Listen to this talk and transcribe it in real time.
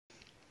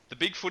The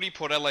Big Footy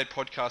Port Adelaide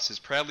podcast is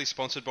proudly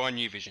sponsored by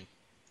New Vision.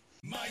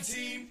 My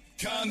team,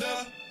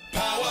 Conda,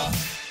 power.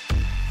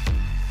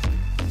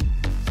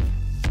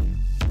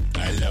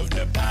 I love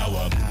the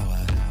power.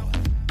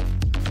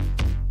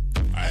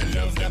 I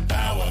love the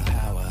power.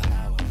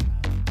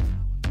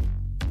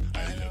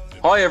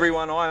 Hi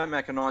everyone, I am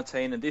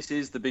Macca19 and this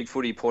is the Big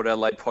Footy Port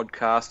Adelaide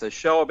podcast, a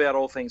show about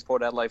all things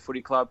Port Adelaide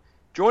Footy Club.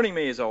 Joining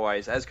me as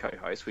always as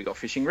co-host, we got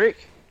Fishing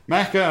Rick.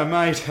 Macca,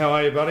 mate, how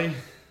are you, buddy?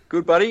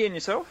 Good, buddy, and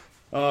yourself?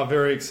 Oh,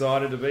 very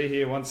excited to be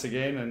here once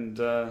again, and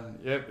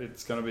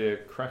it's going to be a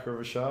cracker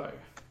of a show.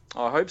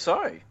 I hope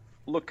so.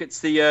 Look, it's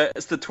the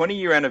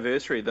 20-year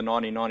anniversary of the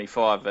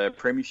 1995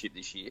 Premiership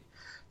this year,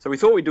 so we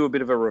thought we'd do a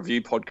bit of a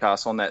review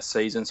podcast on that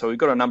season. So we've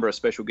got a number of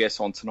special guests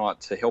on tonight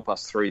to help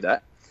us through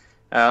that.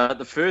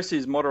 The first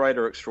is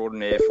moderator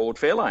extraordinaire Ford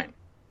Fairlane.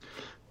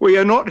 We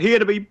are not here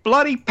to be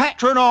bloody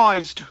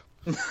patronised.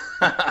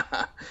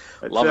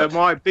 It's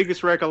my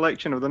biggest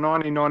recollection of the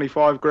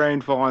 1995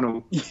 Grand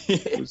Final.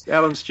 It was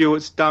Alan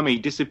Stewart's dummy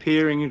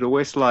disappearing into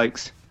West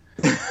Lakes.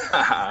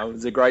 It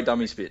was a great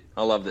dummy spit.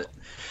 I loved it.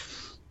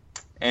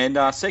 And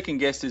our second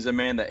guest is a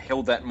man that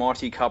held that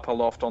mighty cup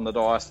aloft on the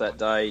dais that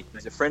day.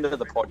 He's a friend of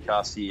the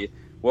podcast here.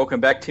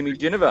 Welcome back, Timmy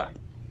Geneva.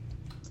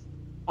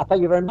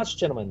 Thank you very much,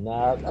 gentlemen.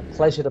 A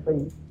pleasure to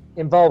be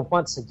involved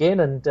once again,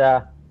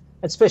 and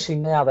especially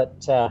now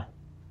that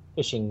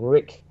Fishing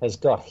Rick has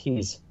got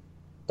his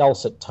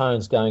dulcet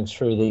tones going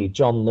through the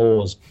John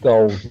Laws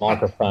gold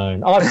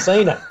microphone. I've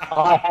seen it.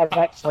 I have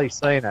actually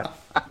seen it.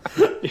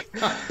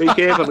 Be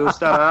careful, they'll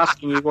start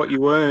asking you what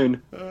you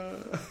earn.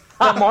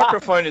 That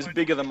microphone is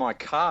bigger than my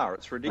car.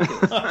 It's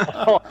ridiculous.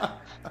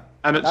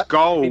 And it's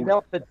gold.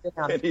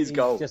 It is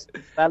gold. He just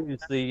values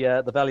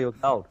the value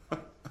of gold.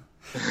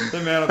 The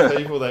amount of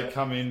people that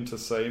come in to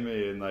see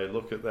me and they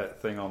look at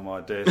that thing on my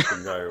desk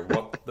and go,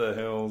 what the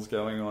hell's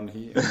going on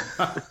here?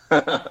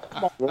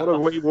 What have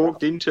we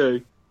walked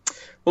into?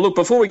 Well, look,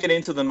 before we get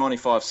into the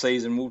 95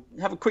 season, we'll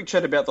have a quick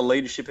chat about the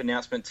leadership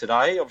announcement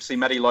today. Obviously,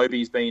 Matty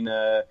Lobe's been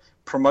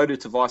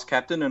promoted to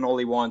vice-captain and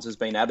Ollie Wines has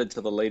been added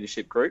to the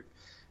leadership group.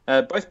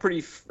 Both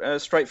pretty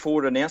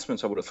straightforward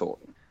announcements, I would have thought.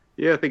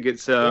 Yeah, I think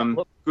it's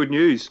good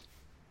news.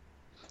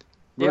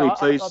 Really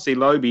pleased to see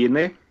Lobe in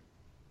there.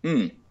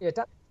 Mm. Yeah,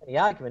 don't have any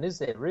argument, is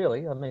there,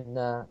 really? I mean,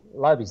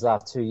 Lobe's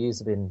last 2 years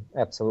have been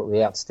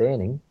absolutely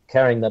outstanding,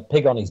 carrying the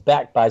pig on his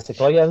back,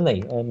 basically, hasn't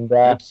he? And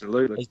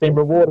absolutely. He's been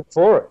rewarded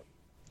for it.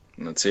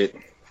 And that's it.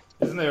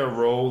 Isn't there a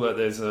rule that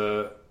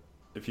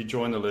if you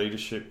join the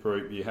leadership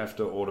group, you have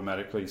to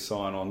automatically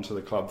sign on to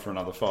the club for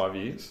another 5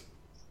 years?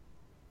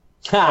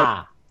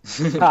 I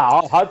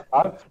hope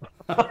so.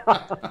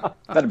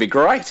 That'd be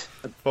great.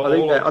 I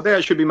think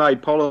that should be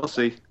made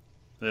policy.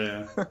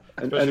 Yeah.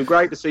 and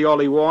great to see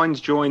Ollie Wines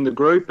join the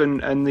group,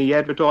 and the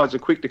advertiser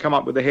quick to come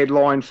up with the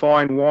headline,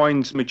 Fine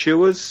Wines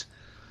Matures.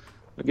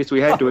 I guess we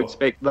had to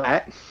expect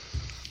that.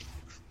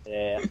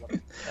 Yeah,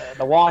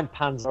 the wine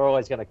puns are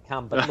always going to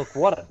come. But look,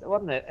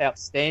 what an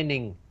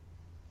outstanding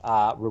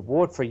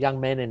reward for a young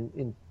man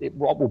in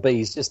what will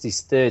be just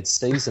his third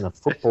season of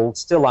football.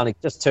 Still only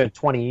just turned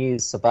 20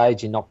 years of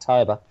age in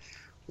October.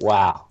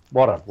 Wow,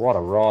 what a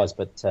rise!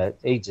 But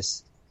he's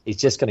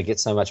just going to get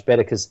so much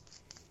better because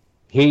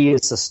he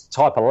is the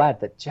type of lad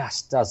that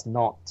just does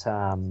not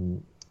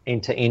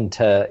enter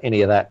into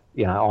any of that.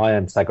 You know, I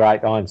am so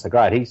great.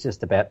 He's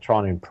just about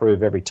trying to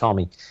improve every time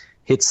he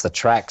hits the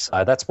track,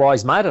 so that's why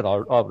he's made it. I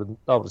would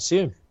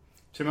assume.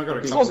 Tim, I got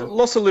a He's couple.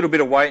 lost a little bit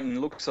of weight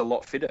and looks a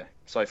lot fitter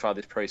so far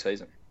this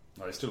pre-season.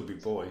 No, he's still a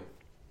big boy.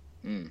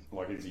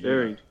 Like he's a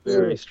very,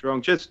 very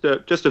strong. Just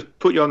to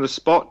put you on the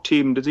spot,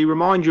 Tim, does he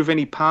remind you of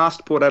any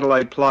past Port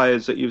Adelaide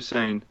players that you've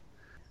seen?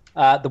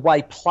 The way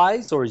he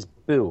plays or his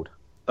build?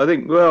 I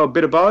think, a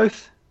bit of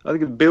both. I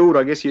think the build,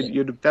 I guess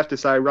you'd have to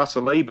say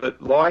Russell Lee,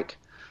 but like.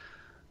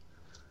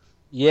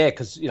 Yeah,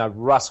 because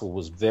Russell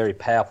was very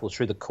powerful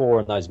through the core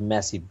and those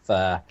massive,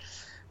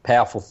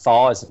 powerful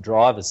thighs and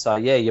drivers. So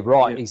yeah, you're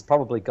right. Yeah. He's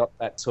probably got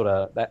that sort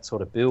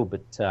of build,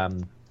 but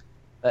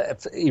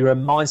he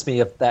reminds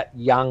me of that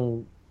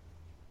young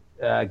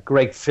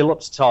Greg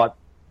Phillips type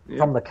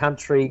from the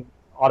country.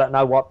 I don't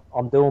know what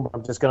I'm doing, but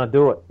I'm just going to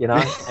do it,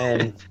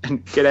 and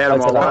get out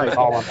of my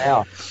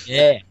way.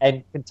 Yeah,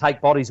 and can take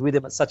bodies with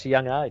him at such a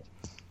young age.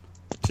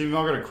 Tim,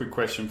 I've got a quick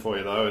question for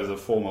you though, as a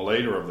former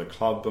leader of the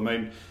club. I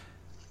mean,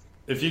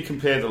 if you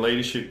compare the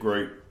leadership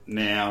group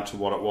now to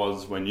what it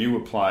was when you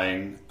were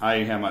playing,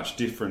 A, how much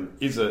different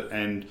is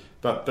it?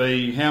 But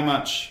B, how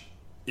much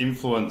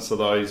influence are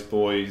those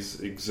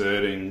boys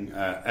exerting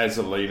as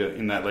a leader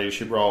in that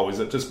leadership role? Is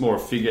it just more a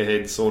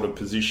figurehead sort of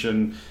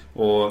position,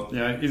 or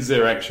is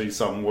there actually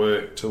some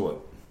work to it?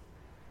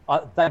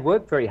 They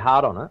work very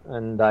hard on it,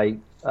 and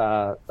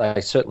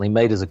they certainly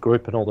meet as a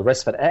group and all the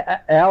rest of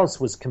it. Ours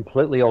was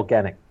completely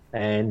organic,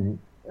 and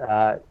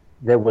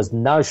there was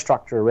no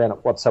structure around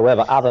it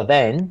whatsoever, other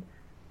than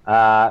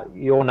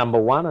you're number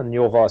one and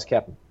you're vice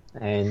captain,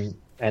 and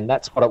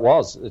that's what it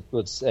was. It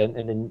was, and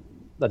in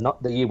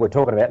the year we're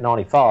talking about,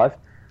 95,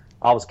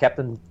 I was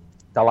captain,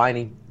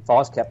 Delaney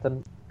vice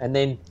captain, and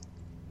then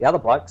the other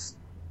blokes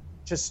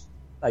just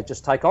they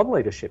just take on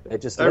leadership. They're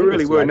just They leaders,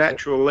 really were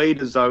natural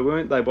leaders, though,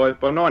 weren't they? By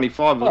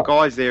 95, the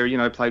guys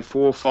there, played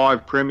 4 or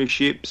 5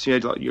 premierships. You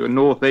had like your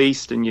North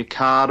East and your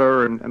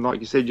Carter and like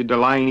you said, your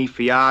Delaney,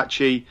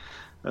 Fiarchi.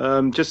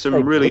 Just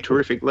some really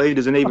terrific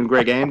leaders, and even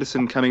Greg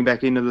Anderson coming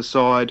back into the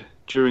side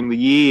during the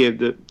year.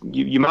 That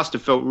you must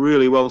have felt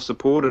really well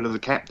supported as a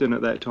captain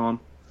at that time.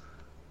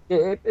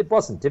 Yeah, it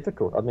wasn't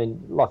difficult. I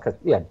mean,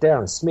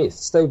 Darren Smith,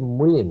 Stephen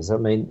Williams. I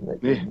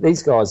mean,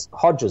 these guys,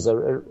 Hodges.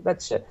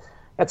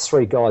 That's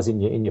 3 guys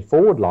in your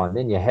forward line.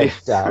 Then you had,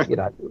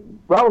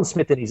 Rowan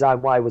Smith in his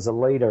own way was a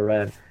leader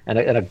and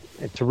a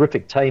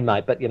terrific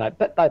teammate. But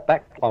that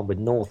back line with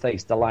North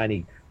East,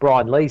 Delaney,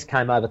 Brian Lees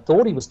came over,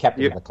 thought he was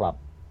captain of the club.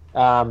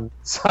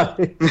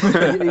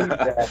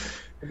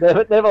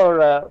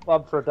 Never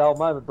one for a dull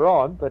moment,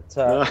 Brian, but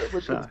it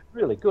was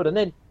really good. And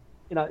then,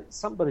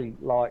 somebody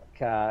like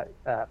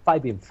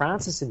Fabian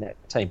Francis in that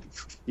team.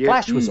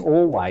 Flash was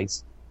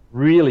always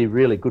really,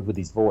 really good with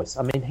his voice.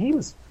 I mean, he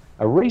was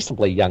a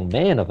reasonably young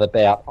man of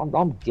about,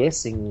 I'm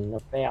guessing,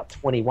 about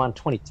 21,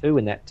 22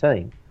 in that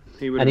team.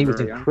 He was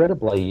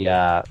incredibly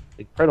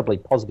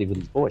positive with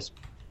his voice.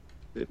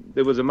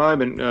 There was a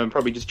moment,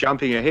 probably just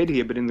jumping ahead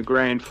here, but in the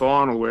grand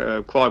final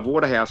where Clive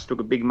Waterhouse took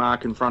a big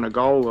mark in front of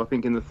goal, I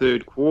think in the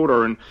third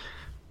quarter, and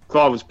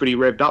Clive was pretty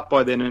revved up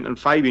by then, and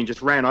Fabian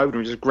just ran over to him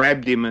and just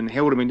grabbed him and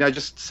held him and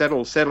just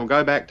settle,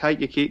 go back,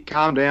 take your kick,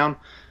 calm down.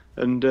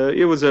 And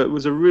it was a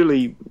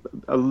really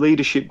a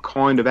leadership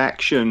kind of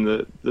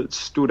action that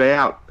stood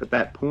out at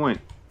that point.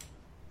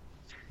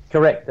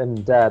 Correct,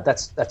 and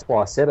that's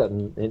why I said it,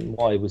 and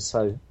why he was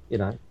so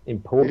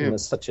important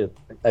as such a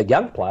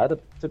young player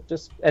to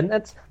just, and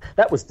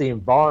that was the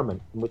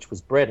environment in which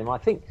was bred. And I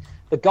think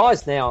the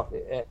guys now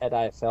at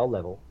AFL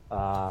level,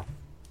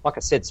 like I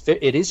said,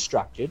 it is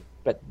structured,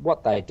 but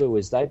what they do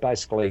is they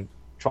basically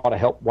try to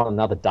help one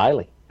another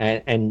daily,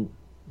 and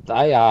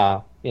they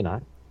are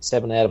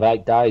 7 out of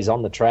 8 days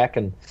on the track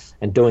and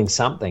doing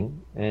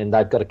something, and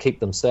they've got to keep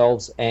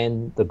themselves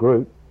and the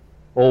group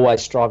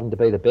always striving to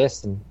be the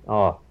best, and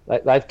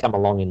they've come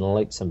along in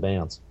leaps and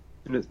bounds.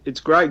 And it's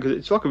great because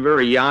it's like a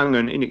very young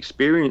and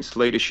inexperienced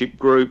leadership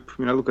group.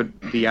 Look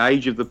at the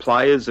age of the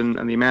players and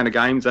the amount of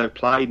games they've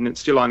played, and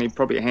it's still only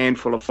probably a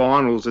handful of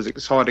finals, as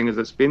exciting as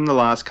it's been the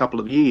last couple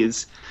of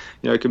years,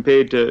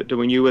 compared to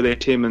when you were there,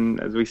 Tim, and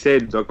as we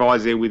said, the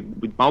guys there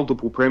with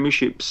multiple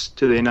premierships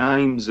to their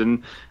names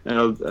and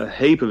a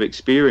heap of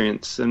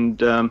experience. And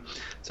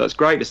so it's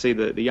great to see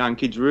the young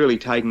kids really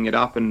taking it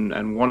up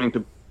and wanting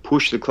to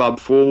push the club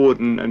forward,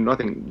 and I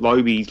think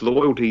Lobie's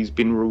loyalty's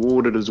been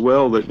rewarded as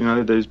well.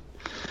 That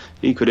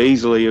he could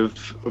easily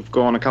have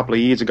gone a couple of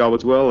years ago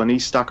as well, and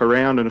he's stuck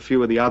around, and a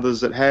few of the others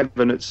that have.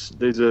 And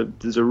there's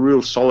a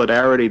real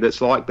solidarity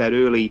that's like that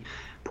early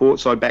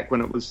Portside back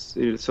when it was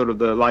sort of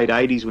the late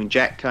 80s when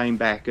Jack came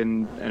back,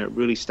 and it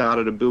really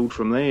started to build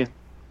from there.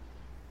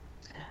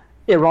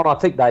 Yeah, Ron, I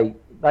think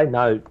they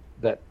know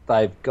that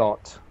they've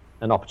got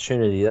an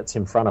opportunity that's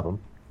in front of them,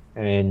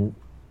 and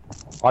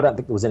I don't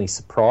think there was any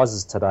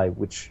surprises today,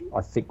 which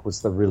I think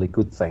was the really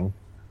good thing.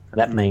 And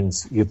that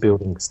means you're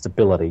building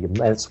stability. And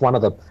it's one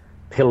of the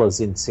pillars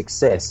in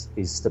success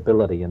is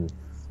stability. And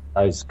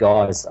those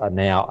guys are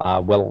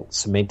now well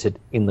cemented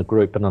in the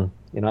group. And I'm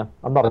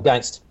not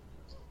against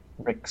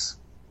Rick's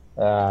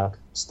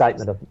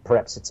statement of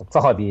perhaps it's a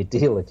 5-year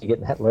deal if you get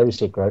in that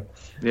leadership group.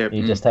 Yep.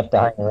 You just have to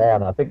hang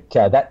around. I think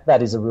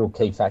that is a real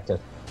key factor.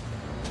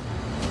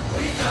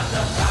 We got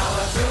the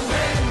power to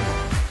win,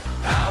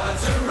 power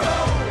to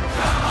roll.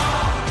 Come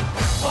on,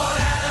 for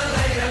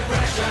Adelaide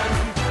aggression.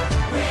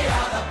 We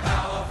are the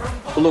power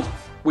from... Look,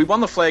 we won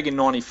the flag in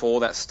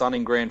 94, that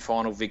stunning grand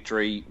final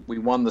victory. We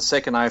won the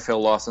second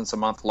AFL licence a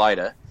month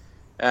later.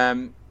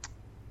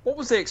 What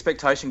was the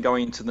expectation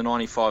going into the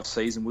 95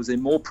 season? Was there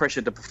more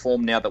pressure to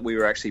perform now that we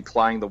were actually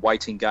playing the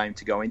waiting game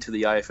to go into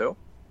the AFL?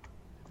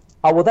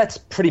 Oh, well, that's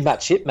pretty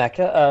much it,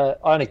 Macca.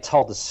 I only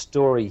told the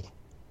story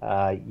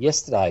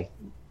yesterday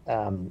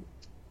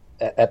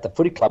at the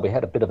footy club. We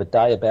had a bit of a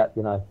day about,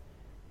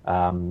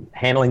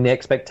 handling the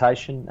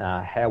expectation,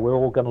 how we're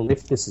all going to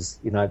lift. This is,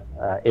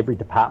 every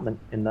department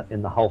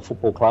in the whole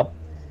football club.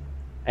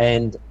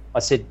 And I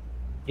said,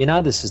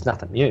 this is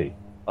nothing new.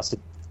 I said,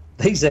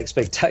 these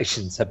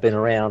expectations have been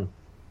around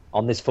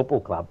on this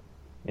football club,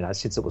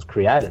 since it was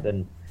created,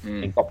 and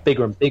got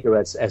bigger and bigger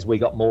as we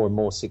got more and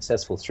more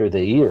successful through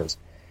the years.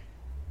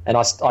 And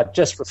I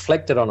just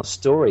reflected on a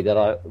story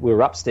that we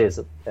were upstairs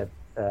at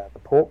the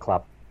Port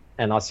Club,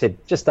 and I said,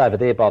 just over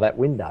there by that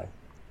window,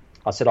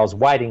 I said I was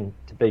waiting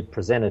to be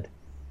presented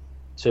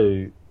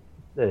to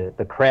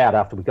the crowd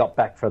after we got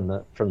back from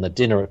the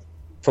dinner at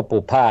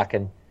Football Park,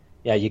 and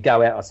you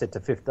go out, I said, to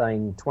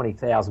 15,000,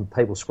 20,000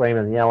 people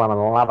screaming and yelling and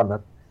loving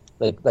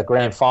the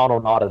grand final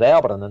night at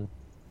Alberton, and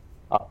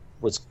I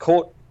was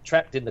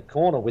trapped in the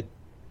corner with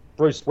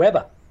Bruce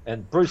Weber,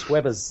 and Bruce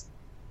Weber's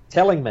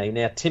telling me,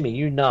 now, Timmy,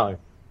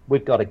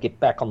 we've got to get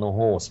back on the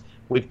horse.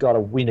 We've got to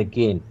win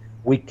again.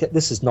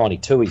 This is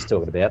 92 he's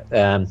talking about,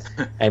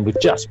 and we've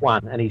just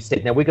won. And he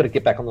said, now we've got to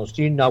get back on the horse.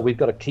 We've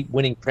got to keep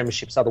winning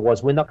premierships,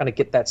 otherwise we're not going to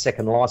get that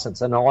second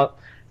licence. And I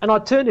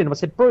turned to him and I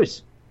said,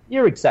 Bruce,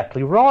 you're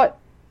exactly right.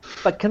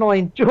 But can I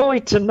enjoy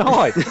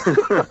tonight?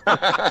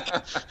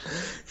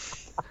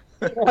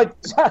 I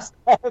just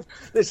have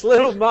this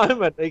little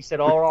moment. He said,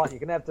 all right, you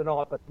can have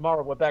tonight, but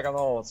tomorrow we're back on the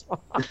horse.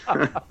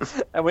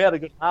 And we had a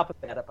good laugh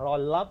about it, but I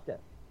loved it.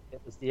 It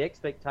was the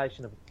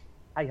expectation of,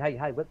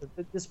 hey,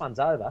 this one's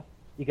over.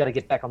 You got to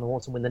get back on the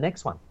horse and win the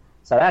next one.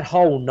 So that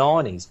whole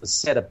 90s was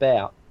set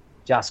about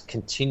just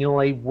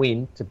continually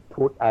win to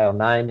put our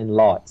name in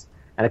lights.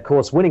 And, of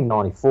course, winning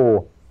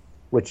 94,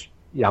 which,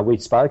 we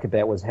spoke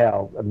about, was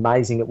how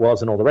amazing it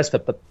was and all the rest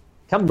of it. But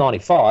come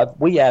 95,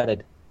 we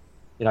added,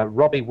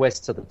 Robbie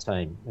West to the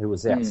team, who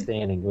was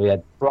outstanding. We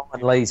had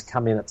Brian Lees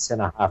come in at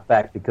centre half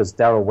back because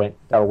Darryl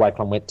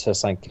Wakelin went to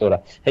St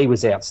Kilda. He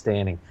was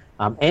outstanding.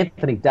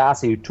 Anthony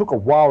Darcy, who took a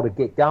while to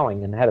get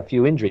going and had a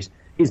few injuries,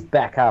 his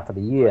back half of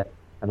the year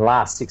and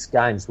last 6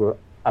 games were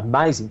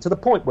amazing, to the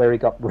point where he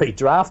got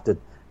redrafted.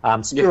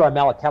 Spiro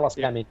Malakalis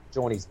came in to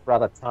join his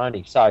brother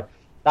Tony. So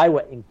they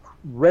were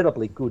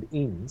incredibly good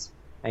ins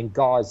and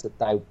guys that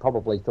they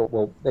probably thought,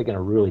 well, they're going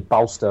to really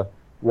bolster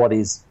what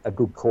is a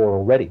good core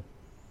already.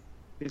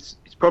 It's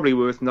probably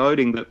worth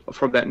noting that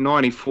from that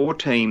 94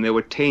 team, there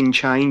were 10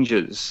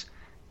 changes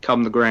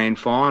come the grand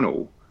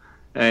final.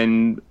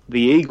 And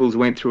the Eagles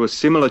went through a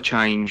similar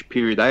change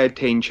period. They had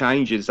 10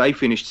 changes. They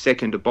finished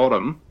second to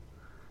bottom.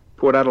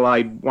 Port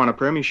Adelaide won a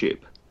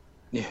premiership.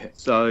 Yeah.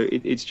 So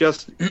it's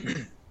just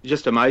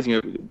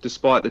amazing.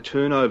 Despite the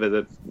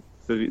turnover,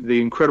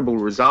 the incredible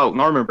result.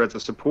 And I remember as a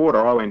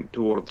supporter, I went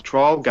to all of the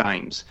trial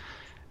games.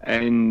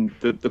 And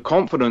the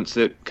confidence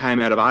that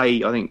came out of I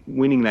think,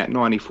 winning that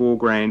 94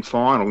 grand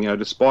final,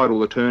 despite all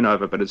the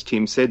turnover, but as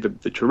Tim said,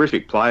 the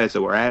terrific players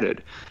that were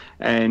added,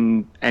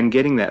 and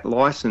getting that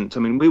licence. I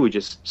mean, we were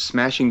just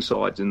smashing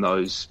sides in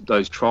those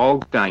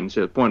trial games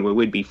to the point where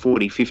we'd be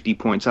 40, 50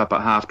 points up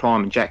at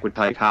half-time and Jack would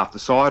take half the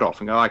side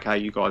off and go, okay,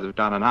 you guys have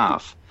done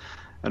enough.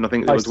 And I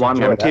think there was one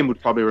where Tim would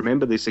probably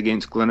remember this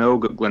against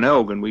Glenelg at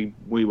Glenelg, and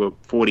we were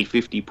 40,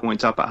 50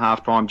 points up at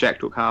half-time. Jack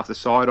took half the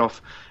side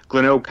off.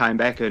 Glenelg came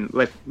back and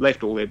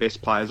left all their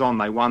best players on.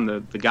 They won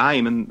the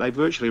game, and they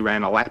virtually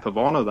ran a lap of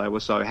honour. They were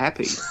so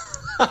happy.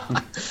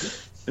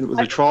 And it was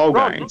a trial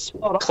game.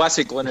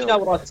 Classic Glenelg.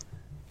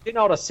 You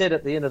know what I said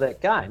at the end of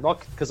that game?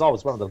 Because I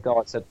was one of the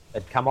guys that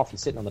had come off and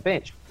sitting on the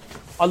bench.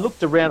 I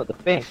looked around at the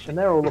bench, and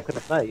they're all looking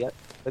at me,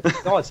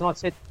 the guys, and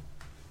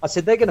I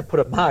said, they're going to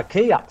put a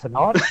marquee up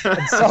tonight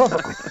and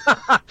celebrate.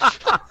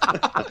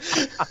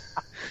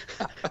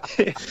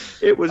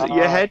 It was.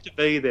 You had to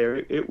be there.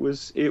 It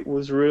was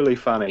really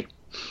funny.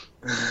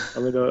 I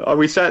mean,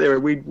 we sat there.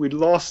 We'd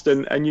lost,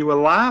 and you were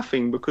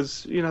laughing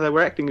because they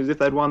were acting as if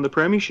they'd won the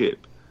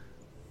premiership.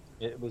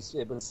 It was.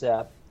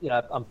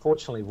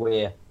 Unfortunately,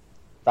 where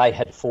they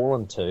had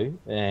fallen to,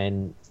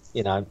 and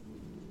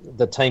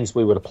the teams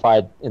we would have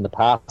played in the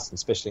past,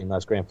 especially in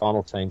those grand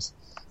final teams,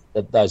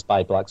 those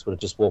Bay Blokes would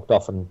have just walked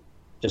off and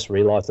just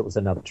realised it was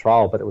another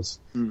trial. But it was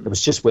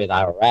just where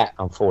they were at,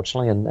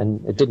 unfortunately,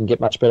 and it didn't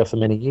get much better for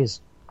many years.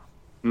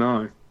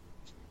 No.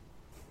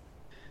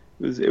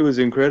 It was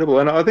incredible.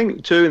 And I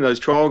think, too, in those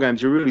trial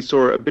games, you really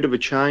saw a bit of a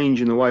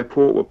change in the way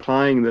Port were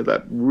playing,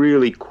 that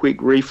really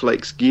quick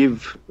reflex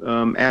give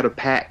out of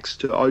packs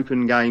to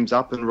open games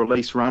up and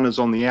release runners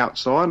on the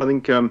outside. I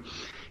think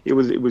it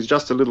was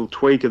just a little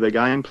tweak of the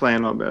game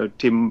plan.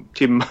 Tim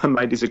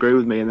may disagree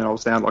with me, and then I'll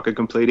sound like a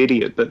complete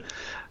idiot, but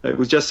it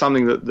was just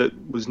something that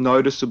was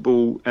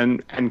noticeable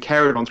and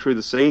carried on through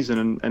the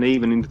season and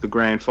even into the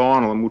grand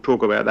final, and we'll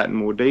talk about that in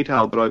more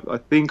detail. But I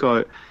think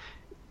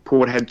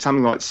Port had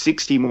something like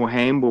 60 more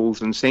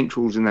handballs and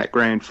centrals in that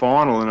grand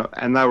final,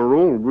 and they were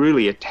all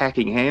really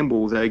attacking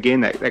handballs.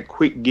 Again, that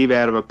quick give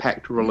out of a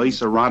pack to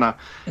release a runner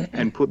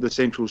and put the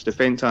centrals'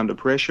 defence under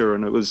pressure.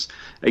 And it was,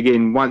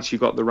 again, once you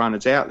got the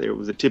runners out there, it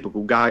was a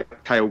typical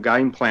tail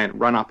game plan,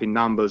 run up in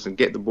numbers and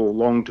get the ball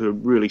long to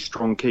really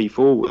strong key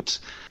forwards.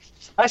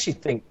 I actually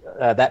think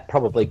that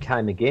probably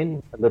came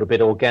again a little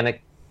bit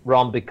organic,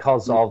 Ron,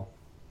 because of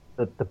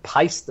the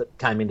pace that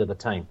came into the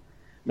team.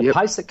 The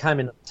pace that came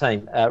in the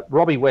team,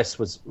 Robbie West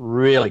was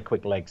really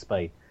quick leg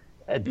speed.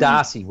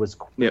 Darcy was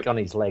quick on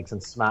his legs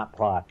and smart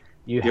player.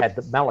 You had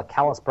the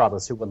Malakalis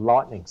brothers who were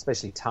lightning,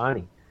 especially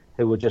Tony,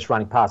 who were just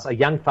running past. A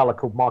young fella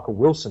called Michael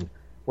Wilson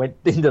went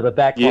into the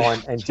back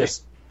line and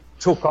just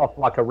took off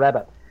like a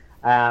rabbit.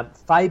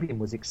 Fabian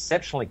was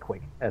exceptionally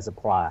quick as a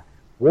player.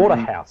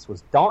 Waterhouse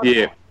was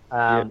dynamite.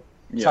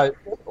 So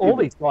all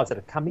these guys that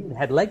have come in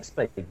had leg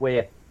speed,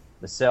 where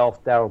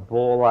myself, Darryl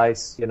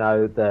Borlace,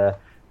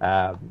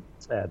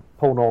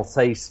 Paul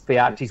Northeast,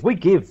 Fiacchis, we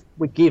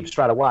give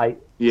straight away.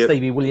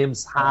 Stevie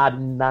Williams,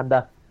 Harden,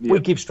 Under, we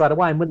give straight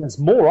away. And when there's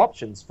more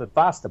options for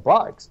faster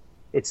blokes,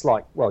 it's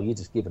like, well, you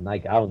just give and they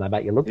go and they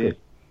make you look good.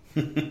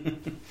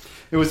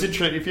 It was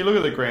interesting. If you look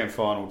at the grand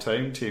final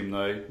team, Tim,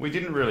 though, we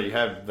didn't really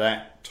have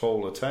that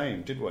tall a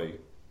team, did we?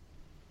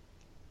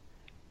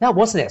 No, it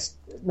wasn't it?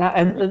 No,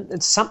 and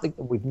it's something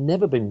that we've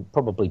never been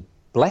probably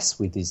blessed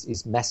with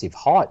is massive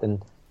height.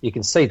 And you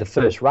can see the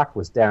first ruck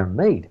was Darren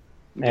Mead.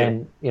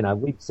 And, you know,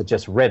 we used to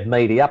just rev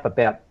Meaty up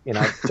about, you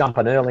know,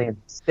 jumping early and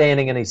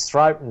standing in his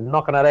throat and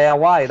knocking it our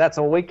way. That's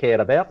all we cared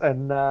about.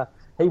 And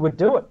he would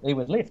do it. He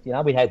would lift. You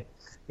know, we had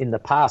in the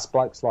past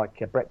blokes like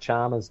Brett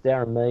Chalmers,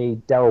 Darren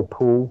Mead, Daryl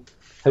Poole,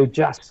 who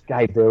just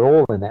gave their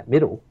all in that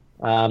middle,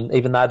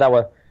 even though they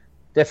were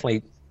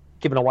definitely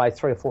giving away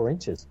 3 or 4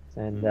 inches.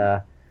 And,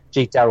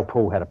 Daryl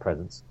Poole had a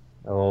presence.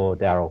 Oh,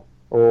 Daryl.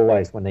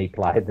 Always when he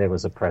played, there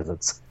was a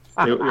presence.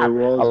 It was. I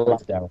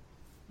love Daryl.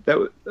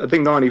 I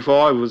think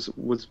 95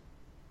 was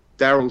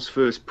Daryl's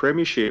first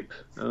premiership.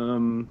 He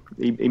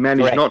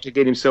managed Correct. not to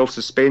get himself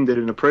suspended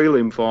in a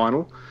prelim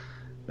final,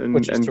 and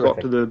Which is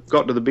got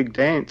terrific. to the big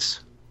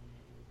dance.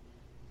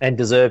 And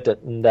deserved it.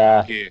 And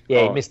he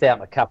Oh. missed out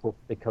on a couple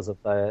because of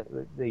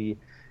the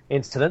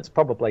incidents.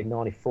 Probably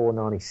 94,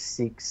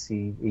 96.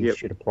 He Yep.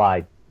 should have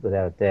played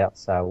without a doubt.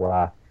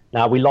 So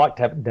no, we liked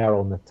having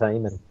Daryl on the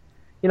team. And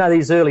you know,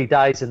 these early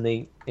days in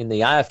the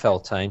AFL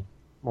team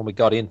when we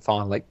got in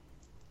finally,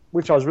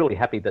 which I was really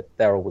happy that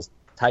Daryl was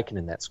taken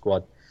in that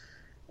squad.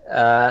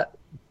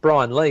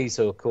 Brian Lees,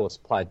 who of course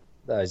played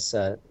those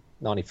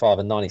 95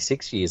 and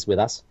 96 years with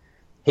us,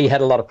 he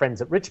had a lot of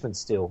friends at Richmond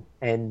still.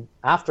 And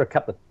after a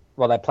couple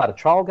of, they played a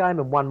trial game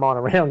and one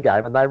minor round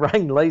game, and they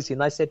rang Lees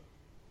and they said,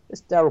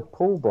 "This Daryl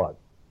Poole bloke,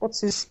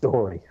 what's his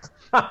story?"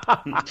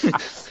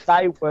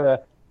 They were,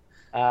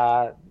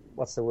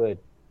 what's the word?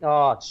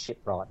 Oh, shit,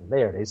 right.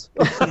 There it is.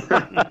 We'd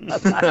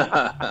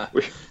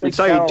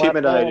say Daryl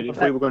intimidated had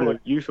if we were going to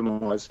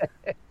euphemize.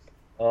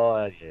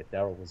 Oh, yeah,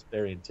 Daryl was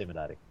very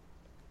intimidating.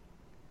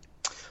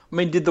 I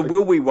mean, did the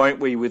will we, won't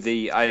we with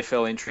the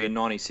AFL entry in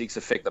 96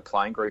 affect the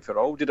playing group at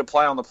all? Did it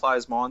play on the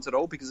players' minds at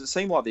all? Because it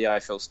seemed like the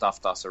AFL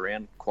stuffed us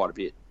around quite a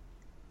bit.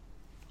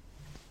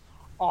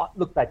 Oh,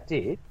 look, that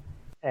did.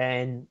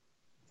 And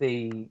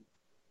the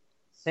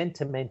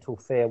sentimental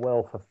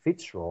farewell for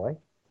Fitzroy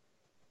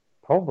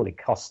probably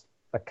cost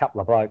a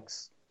couple of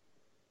blokes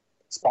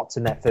spots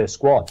in that first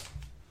squad.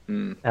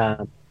 And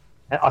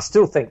I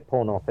still think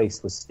Paul North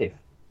East was stiff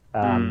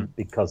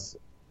because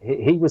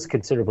he was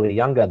considerably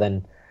younger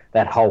than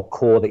that whole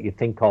core that you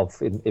think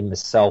of in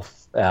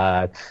myself,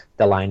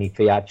 Delaney,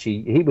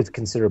 Fiacci. He was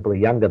considerably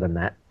younger than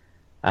that.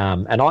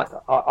 And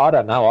I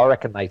don't know. I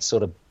reckon they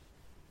sort of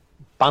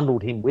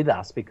bundled him with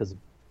us because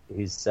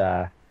his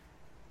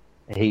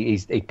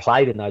he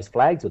played in those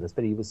flags with us,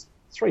 but he was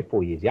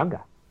 3-4 years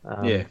younger.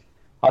 Yeah.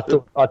 I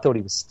thought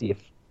he was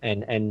stiff,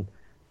 and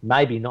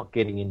maybe not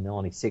getting in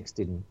 96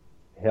 didn't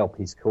help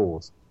his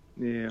cause.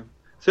 Yeah.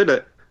 So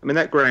that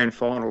grand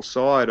final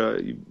side,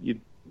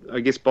 I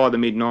guess by the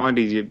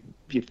mid-90s,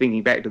 you're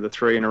thinking back to the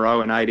 3 in a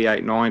row in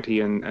 88,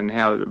 90 and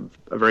how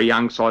a very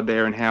young side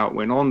there and how it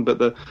went on. But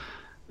the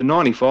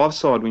 95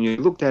 side, when you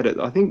looked at it,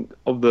 I think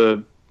of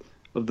the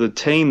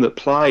team that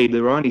played,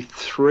 there were only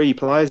 3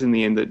 players in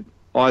the end that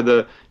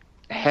either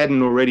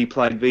hadn't already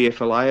played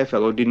VFL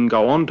AFL or didn't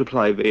go on to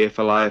play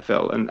VFL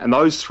AFL, and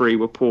those 3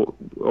 were Port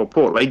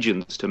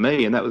legends to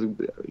me, and that was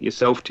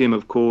yourself, Tim,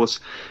 of course,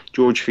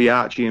 George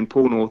Fiacci and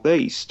Paul North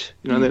East.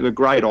 You know, they were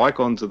great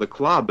icons of the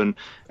club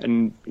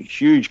and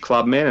huge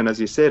club men, and as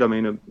you said, I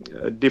mean,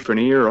 a different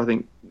era. I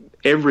think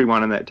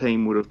everyone in that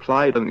team would have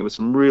played. I think there was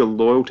some real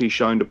loyalty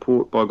shown to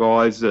Port by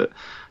guys that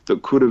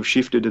could have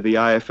shifted to the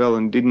AFL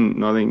and didn't.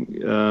 And I think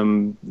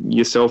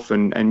yourself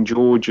and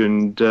George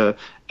and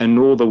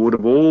Norther would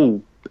have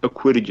all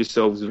acquitted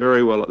yourselves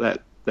very well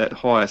at that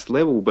highest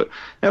level. But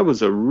that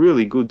was a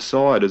really good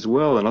side as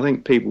well, and I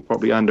think people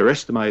probably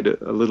underestimate it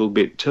a little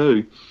bit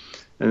too.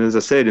 And as I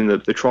said, in the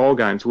trial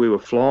games, we were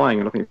flying,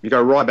 and I think if you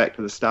go right back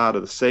to the start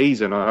of the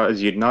season,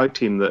 as you'd know,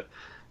 Tim, that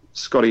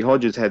Scotty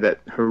Hodges had that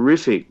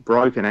horrific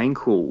broken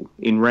ankle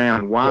in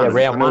round 1. Yeah,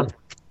 round 1.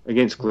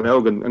 Against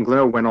Glenelg, and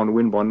Glenelg went on to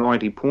win by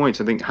 90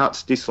 points. I think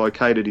Hutz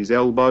dislocated his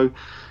elbow.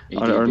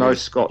 I know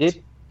Scott's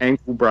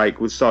ankle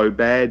break was so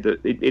bad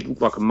that it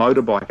looked like a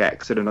motorbike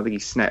accident. I think he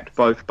snapped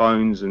both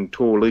bones and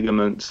tore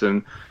ligaments.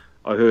 And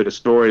I heard a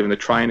story when the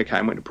trainer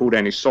went to pull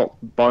down his sock,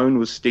 bone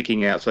was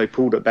sticking out, so he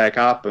pulled it back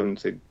up and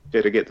said,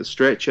 better get the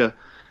stretcher.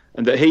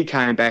 And that he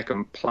came back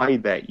and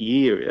played that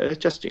year. It's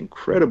just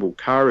incredible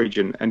courage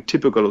and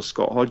typical of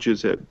Scott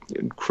Hodges, an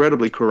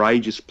incredibly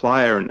courageous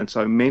player and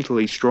so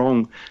mentally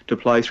strong to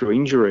play through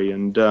injury.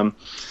 And, I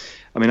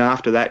mean,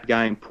 after that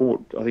game,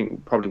 Port, I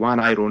think, probably won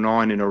 8 or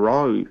 9 in a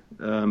row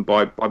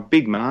by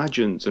big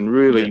margins and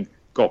really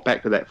got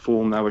back to that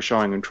form they were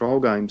showing in trial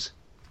games.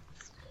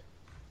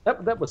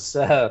 That was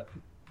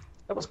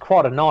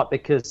quite a night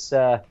because,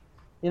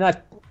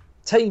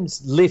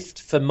 teams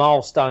lift for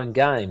milestone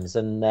games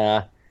and...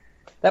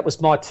 that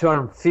was my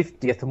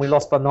 250th, and we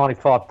lost by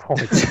 95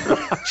 points.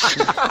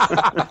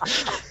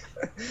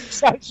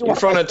 In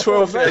front of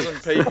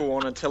 12,000 people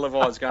on a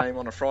televised game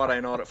on a Friday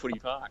night at Footy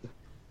Park.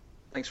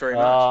 Thanks very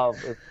much.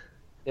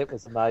 It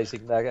was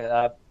amazing.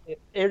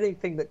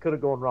 Everything that could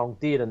have gone wrong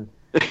did, and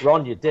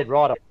Ron, you're dead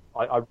right.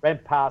 I ran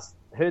past,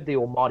 heard the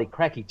almighty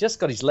crack. He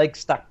just got his leg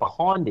stuck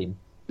behind him,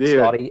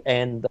 Scotty,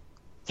 and the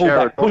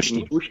fullback pushed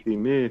him.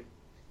 Yeah.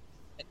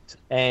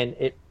 And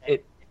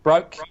it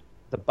broke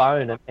the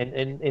bone, and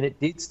it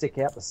did stick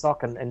out the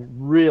sock, and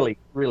really,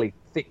 really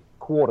thick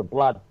quart of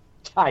blood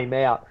came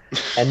out.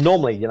 And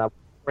normally, we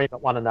scream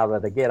at one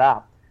another to get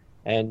up.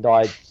 And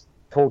I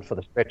called for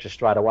the stretcher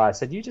straight away. I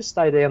said, "You just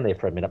stay down there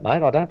for a minute,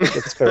 mate. I don't think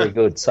it's very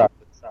good." So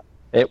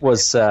it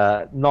was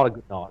not a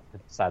good night, to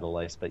say the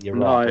least. But you're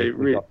right.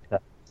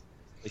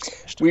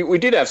 We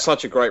did have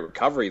such a great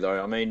recovery,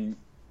 though. I mean,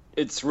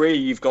 it's rare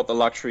you've got the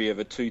luxury of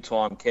a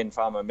two-time Ken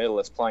Farmer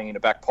medalist playing in a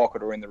back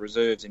pocket or in the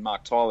reserves in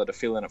Mark Tyler to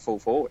fill in at full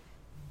forward.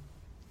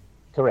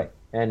 Correct.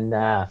 And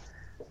I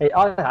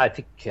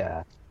think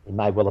he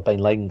may well have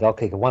been leading goal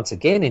kicker once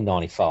again in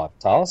 95,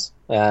 Tiles.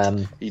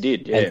 He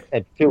did, yeah.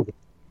 And filled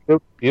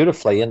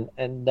beautifully.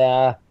 And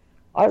I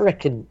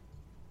reckon,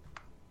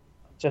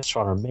 just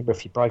trying to remember if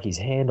he broke his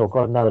hand or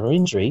got another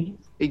injury.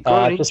 He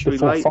got just injured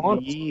before late finals.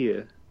 in the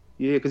year.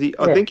 Yeah, because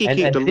I think he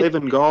kicked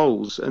 11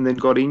 goals and then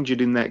got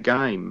injured in that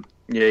game.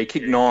 Yeah, he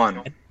kicked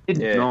 9.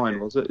 Yeah. 9,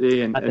 was it?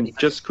 Yeah, and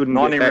just couldn't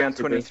 9 get in back round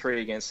to 23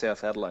 against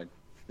South Adelaide.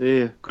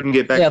 Yeah, couldn't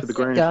get back to the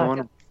grand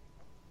final.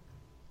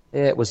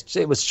 Yeah, it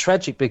was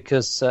tragic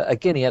because,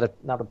 again, he had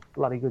another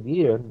bloody good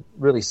year and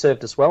really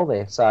served us well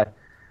there. So,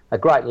 a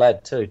great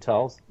lad too,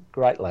 Toles.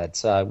 Great lad.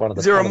 So, one of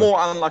the. Is there a more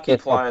unlucky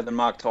player than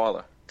Mark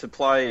Tyler to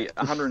play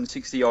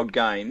 160-odd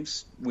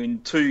games, win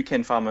 2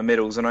 Ken Farmer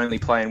medals and only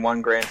play in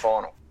 1 grand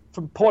final?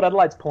 From Port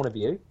Adelaide's point of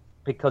view,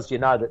 because you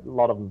know that a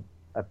lot of them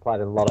have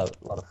played in a lot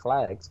of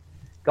flags,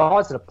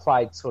 guys that have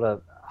played sort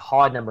of a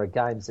high number of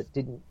games that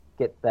didn't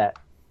get that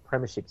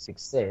premiership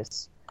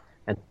success,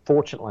 and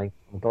fortunately,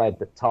 I'm glad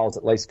that Tiles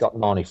at least got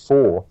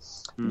 94.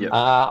 Yep.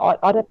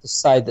 I'd have to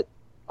say that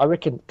I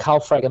reckon Carl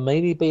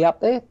Fragamini be up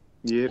there.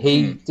 Yep.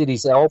 He did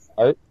his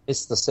elbow,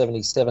 missed the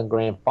 77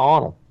 grand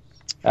final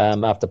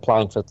after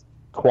playing for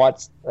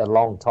quite a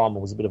long time. It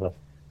was a bit of a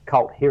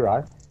cult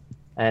hero,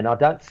 and I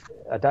don't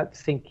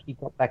think he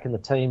got back in the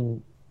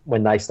team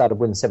when they started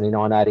winning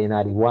 79, 80 and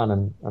 81,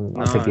 and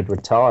I think he'd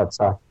retired.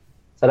 So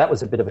that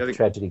was a bit of a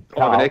tragedy.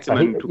 Ivan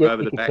Eckerman took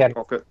over the back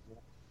pocket.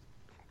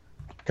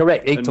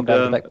 Correct, he took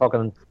over the back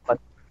pocket.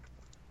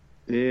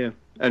 Yeah,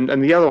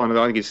 and the other one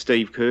I think is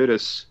Steve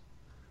Curtis,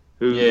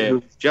 who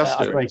was just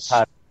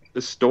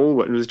a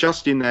stalwart. It was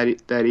just in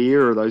that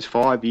era, those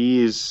 5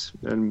 years,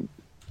 and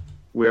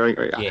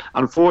where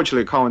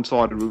unfortunately it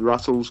coincided with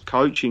Russell's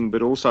coaching,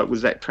 but also it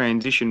was that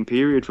transition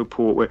period for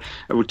Port where,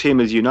 Tim,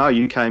 as you know,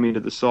 you came into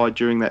the side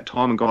during that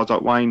time, and guys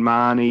like Wayne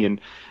Marnie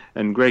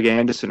and Greg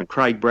Anderson and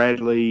Craig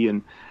Bradley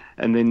and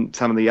then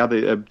some of the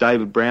other,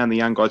 David Brown, the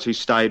young guys who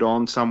stayed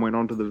on, some went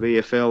on to the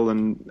VFL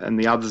and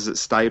the others that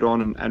stayed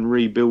on and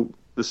rebuilt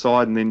the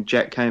side, and then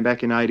Jack came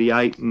back in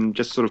 88 and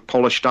just sort of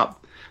polished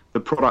up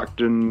the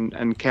product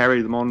and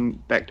carried them on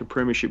back to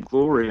premiership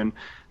glory, and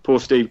poor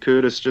Steve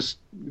Curtis just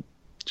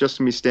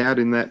missed out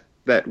in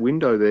that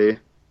window there.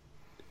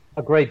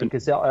 Agreed,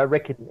 because I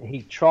reckon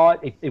he tried.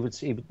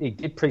 He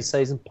did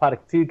pre-season, played a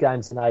few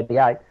games in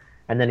 '88,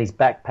 and then his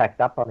back packed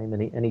up on him,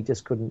 and he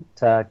just couldn't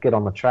get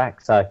on the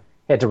track. So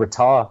he had to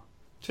retire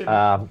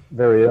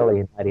very early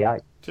in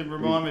 '88. Tim,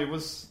 remind me,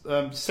 was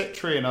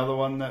Settree another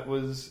one that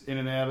was in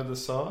and out of the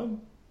side?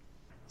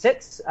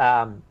 Sets,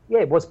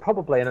 it was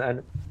probably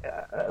a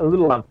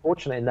little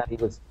unfortunate in that he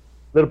was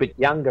a little bit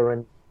younger,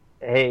 and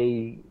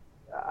he.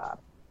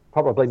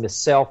 Probably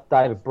myself,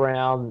 David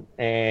Brown,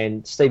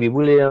 and Stevie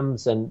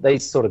Williams, and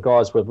these sort of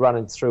guys were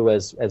running through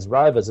as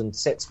rovers, and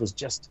Sets was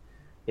just,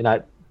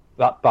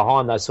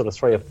 behind those sort of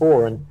 3 or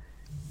 4. And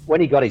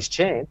when he got his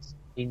chance,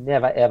 he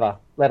never ever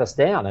let us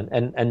down.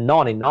 And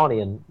 1990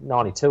 and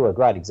 92 are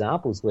great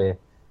examples where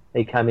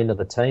he came into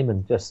the team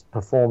and just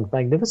performed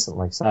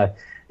magnificently. So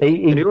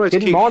he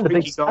didn't mind the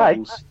big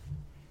stage.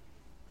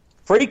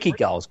 Freaky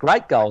goals,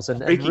 great goals,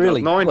 and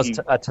really was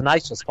a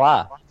tenacious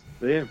player.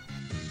 Yeah.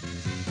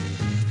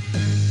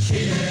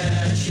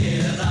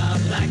 Cheer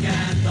the black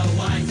and the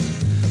white,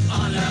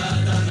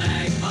 honour the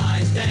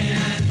Magpies day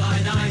and by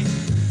night,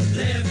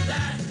 live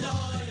that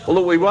loyal... Well,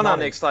 look, we won our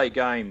next 8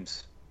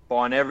 games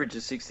by an average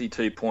of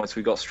 62 points.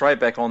 We got straight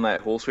back on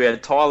that horse. We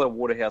had Tyler,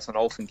 Waterhouse and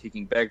Olsen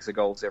kicking bags of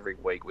goals every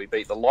week. We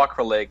beat the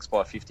Lycra Legs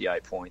by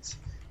 58 points.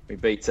 We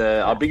beat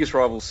our biggest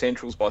rivals,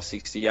 Centrals, by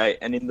 68.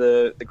 And in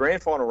the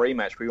grand final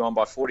rematch, we won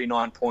by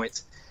 49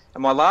 points.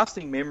 And my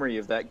lasting memory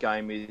of that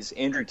game is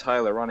Andrew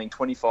Taylor running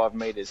 25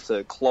 metres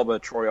to clobber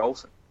Troy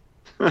Olsen.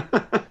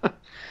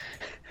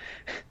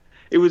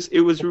 It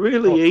was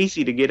really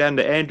easy to get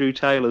under Andrew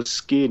Taylor's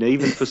skin,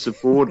 even for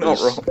supporters. Not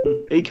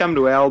wrong. He'd come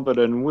to Albert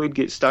and we'd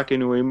get stuck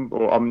into him,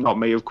 or not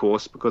me, of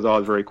course, because I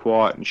was very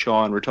quiet and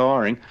shy and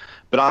retiring,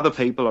 but other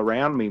people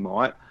around me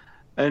might.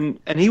 And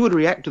he would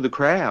react to the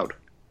crowd.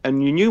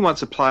 And you knew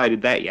once a player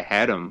did that, you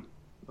had him.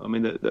 I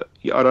mean,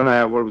 I don't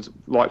know what it was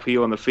like for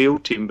you on the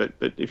field, Tim, but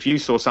if you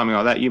saw something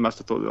like that, you must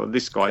have thought, oh,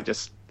 this guy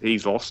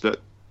he's lost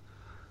it.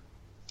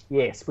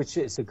 Yes, which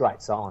is a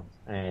great sign,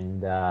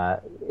 and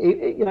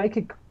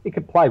he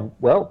could play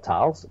well,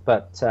 Tales,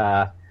 but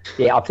I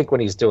think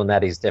when he's doing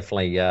that, he's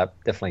definitely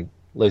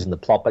losing the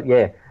plot. But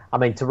yeah, I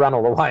mean, to run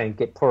all the way and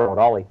get poor old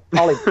Ollie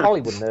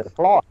wouldn't hurt a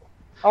fly.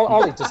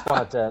 Ollie just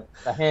wanted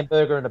a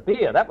hamburger and a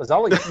beer. That was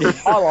Ollie's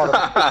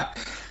highlight.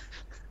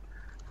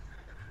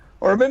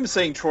 I remember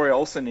seeing Troy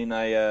Olsen in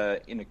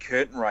a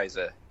curtain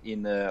raiser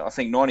in I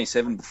think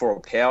 97 before a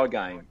power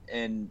game,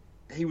 and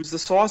he was the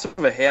size of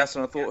a house,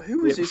 and I thought,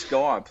 who is this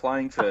guy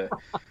playing for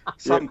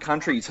some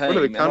country team?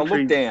 And I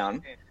looked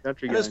down, and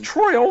it's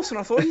Troy Olsen.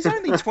 I thought, he's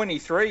only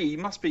 23. He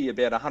must be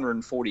about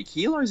 140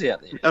 kilos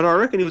out there. And I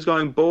reckon he was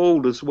going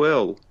bald as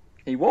well.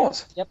 He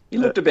was. Yep. He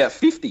looked about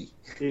 50.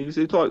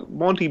 It's like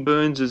Monty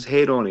Burns'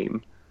 head on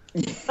him.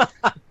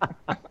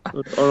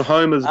 On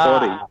Homer's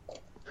body.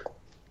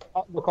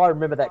 Look, I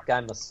remember that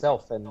game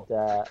myself, and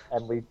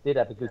we did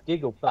have a good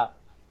giggle. But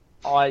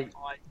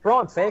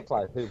Brian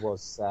Fairclough, who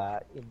was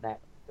in that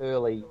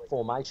early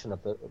formation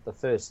of the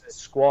first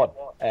squad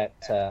at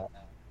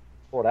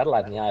Port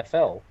Adelaide in the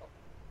AFL,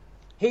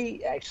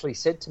 he actually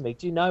said to me,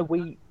 "Do you know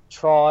we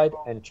tried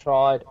and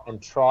tried and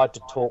tried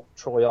to talk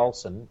Troy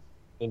Olsen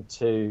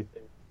into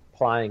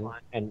playing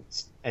and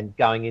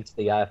going into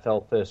the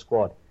AFL first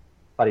squad,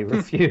 but he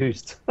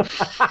refused."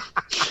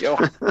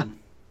 Yeah.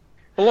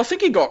 Well, I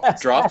think he got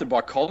drafted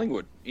by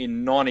Collingwood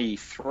in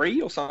 93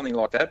 or something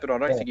like that, but I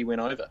don't think he went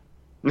over.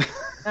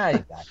 There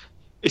you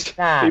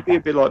go. He'd be a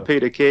bit like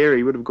Peter Carey.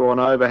 He would have gone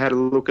over, had a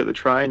look at the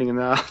training,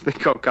 and I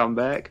think I'll come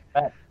back.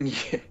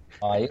 Yeah.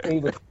 Oh, he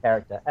was a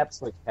character,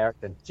 absolute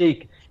character.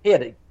 Gee, he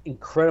had an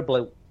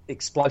incredibly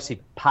explosive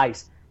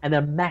pace and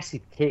a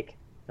massive kick.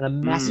 Oh, He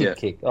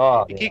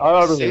yeah. kicked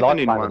I really 7 like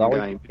in playing one with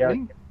game, Ollie.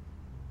 didn't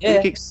Yeah,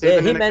 he kicked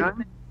 7 in a him game?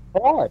 and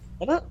 5,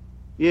 wasn't it?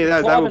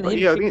 Yeah, Clive I and him think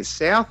kicked- it's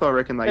South, I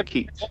reckon they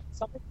kicked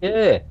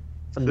Yeah,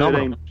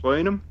 phenomenal. 13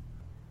 between them.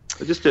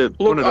 I just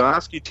wanted to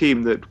ask you,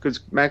 Tim, that because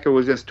Macca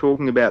was just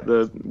talking about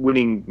the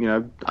winning,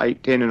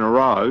 8, 10 in a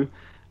row,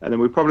 and then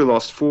we probably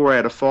lost 4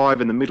 out of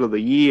 5 in the middle of the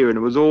year, and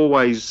it was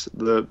always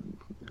the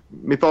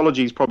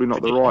mythology is probably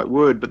not the right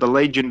word, but the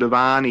legend of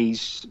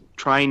Arnie's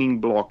training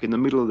block in the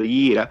middle of the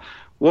year.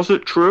 Was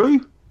it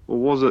true or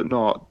was it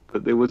not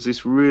that there was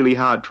this really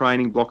hard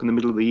training block in the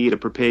middle of the year to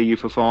prepare you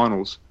for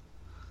finals?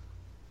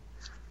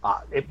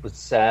 It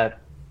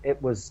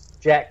was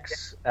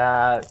Jack's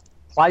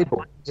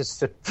playbook.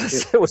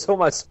 It was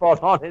almost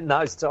spot on in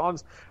those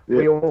times. Yeah.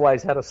 We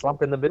always had a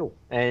slump in the middle,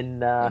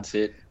 and That's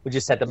it. we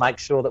just had to make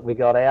sure that we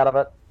got out of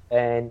it.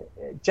 And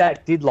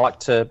Jack did like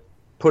to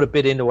put a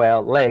bit into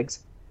our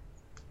legs,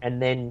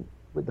 and then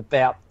with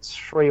about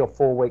 3 or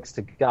 4 weeks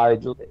to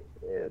go,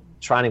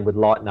 training would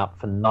lighten up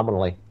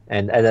phenomenally.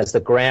 And as the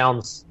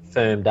grounds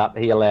firmed up,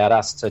 he allowed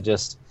us to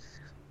just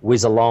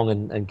whiz along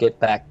and get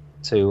back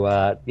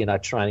to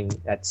training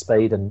at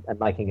speed and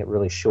making it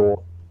really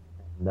short.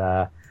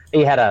 And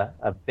he had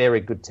a very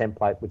good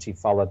template which he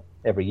followed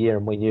every year,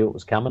 and we knew it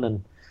was coming,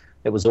 and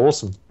it was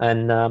awesome.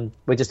 And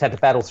we just had to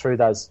battle through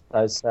those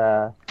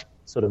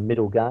sort of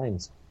middle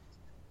games.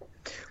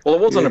 Well,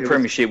 it wasn't a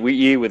premiership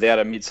year without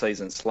a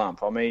mid-season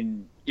slump. I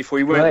mean, if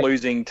we weren't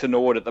losing to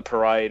Nord at the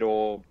Parade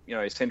or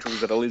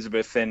Centrals at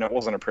Elizabeth, then it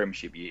wasn't a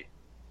premiership year.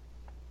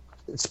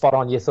 Spot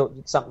on. You thought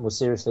something was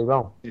seriously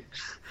wrong.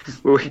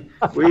 We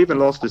even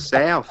lost to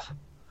South.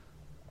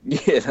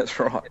 Yeah, that's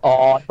right.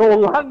 Oh,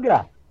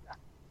 Noarlunga.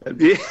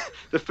 Yeah,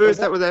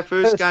 that was our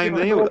first game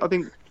there. I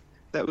think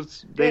that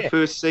was their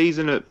first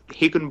season at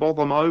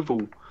Hickenbotham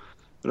Oval.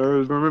 And I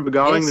remember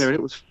going there, and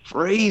it was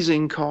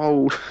freezing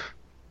cold,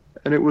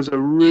 and it was a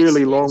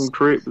really long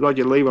trip. Like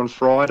you leave on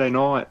Friday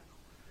night.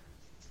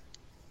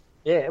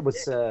 Yeah, it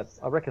was.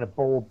 I reckon a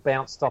ball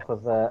bounced off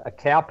of a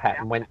cow pat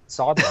and went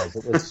sideways.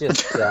 It was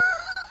just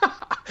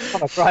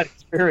not a great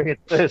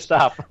experience first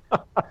up.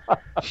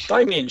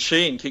 Damien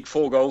Sheehan kicked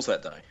 4 goals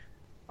that day.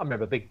 I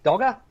remember Big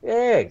Dogger.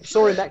 Yeah,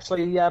 saw him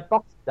actually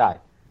Boxing Day.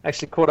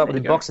 Actually caught up with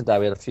him Boxing Day.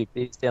 We had a few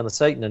beers down the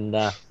Seaton, and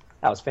that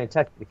was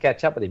fantastic to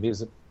catch up with him. He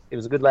was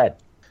a good lad.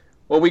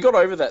 Well, we got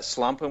over that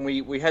slump, and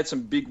we had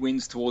some big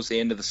wins towards the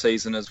end of the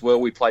season as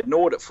well. We played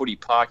Nord at Footy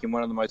Park in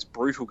one of the most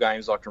brutal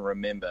games I can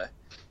remember.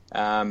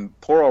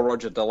 Poor old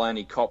Roger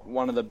Delaney copped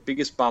one of the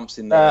biggest bumps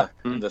in the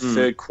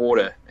third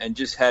quarter, and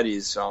just had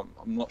his I'm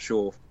not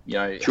sure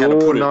how to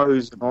put it.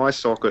 Nose and eye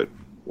socket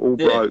all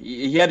broke.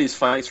 He had his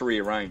face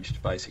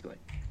rearranged basically.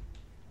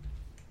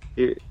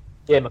 Yeah,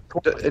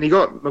 McCormack. and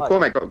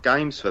McCormack got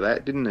games for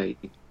that, didn't he?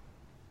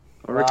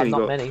 I reckon he not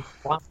got many.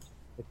 One,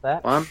 with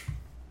that. one.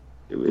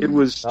 It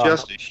was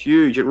just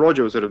huge.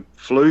 Roger sort of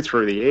flew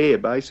through the air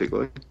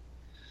basically.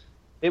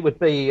 It would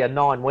be a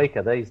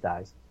 9-weeker these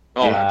days.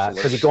 Oh,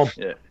 because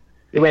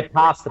he went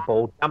past the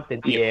ball, jumped in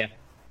the air,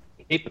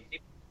 hit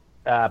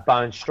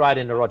Bones straight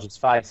into Roger's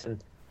face,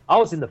 and I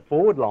was in the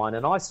forward line,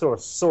 and I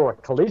saw a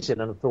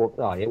collision, and I thought,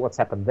 oh yeah, what's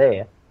happened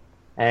there?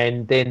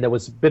 And then there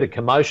was a bit of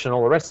commotion,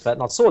 all the rest of it,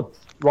 and I saw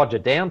Roger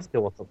down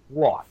still. I thought,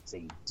 what's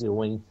he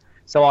doing?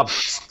 So I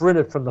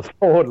sprinted from the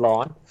forward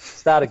line,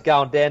 started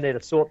going down there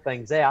to sort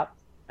things out,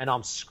 and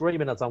I'm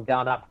screaming as I'm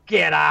going up,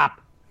 get up,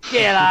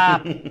 get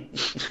up.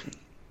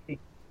 He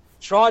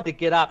tried to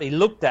get up, he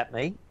looked at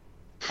me,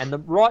 and the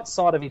right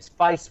side of his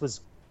face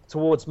was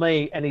towards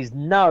me, and his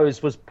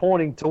nose was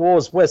pointing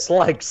towards West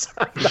Lakes. So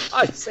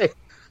I said,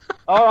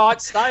 all right,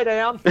 stay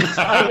down.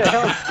 Stay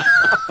down.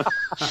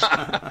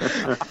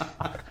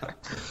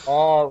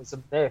 Oh, it was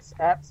a mess,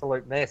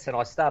 absolute mess. And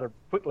I started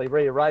quickly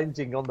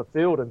rearranging on the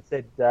field and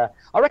said,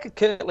 I reckon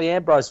Curtly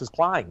Ambrose was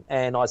playing.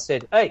 And I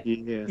said, hey,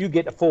 you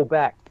get to fall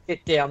back,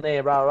 get down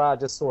there,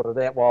 just sorted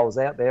it out while I was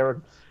out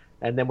there.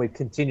 And then we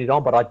continued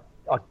on. But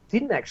I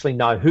didn't actually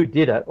know who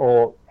did it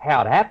or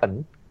how it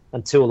happened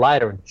until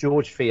later. And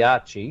George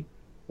Fiarchi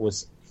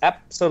was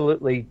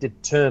absolutely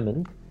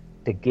determined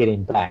to get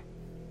him back.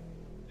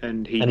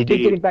 And he did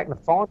get him back in the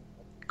final.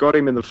 Got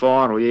him in the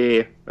final,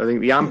 yeah. I think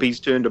the umpies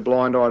turned a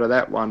blind eye to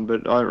that one,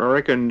 but I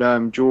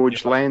reckon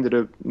George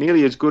landed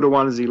nearly as good a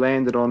one as he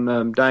landed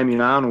on Damien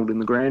Arnold in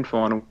the grand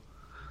final.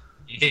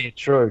 Yeah,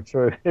 true.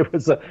 It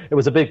was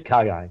a big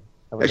car game.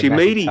 Actually,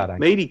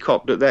 Meady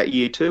copped it that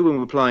year too when we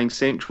were playing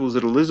Centrals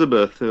at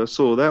Elizabeth. I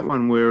saw that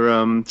one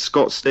where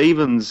Scott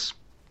Stevens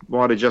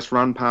might have just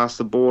run past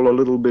the ball a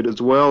little bit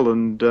as well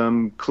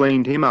and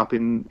cleaned him up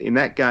in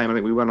that game. I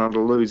think we went on to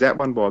lose that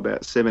one by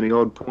about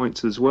 70-odd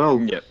points as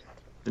well. Yep.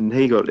 And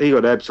he got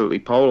absolutely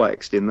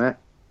poleaxed in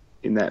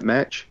that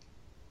match.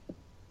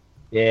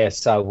 Yeah,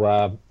 so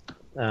well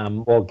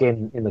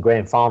again in the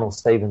grand final,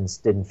 Stevens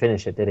didn't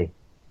finish it, did he?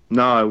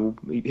 No,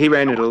 he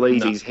ran into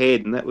Leesy's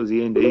head, and that was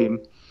the end of him.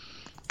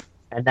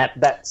 And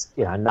that's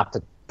enough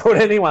to put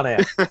anyone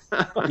out.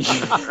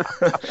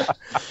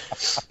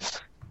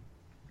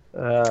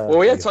 Well,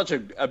 we had such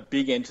a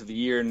big end to the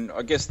year, and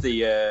I guess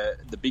the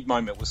big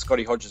moment was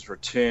Scotty Hodges'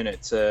 return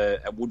at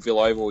Woodville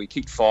Oval. He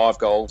kicked 5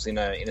 goals in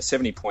a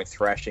 70-point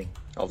thrashing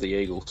of the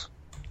Eagles.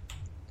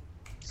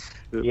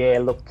 Yeah,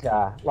 look,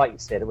 like you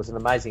said, it was an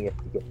amazing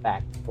effort to get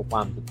back for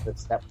one,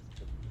 because that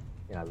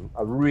was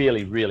a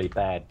really, really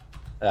bad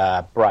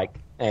break,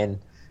 and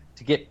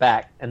to get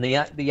back, and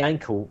the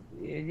ankle,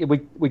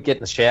 we get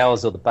in the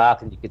showers or the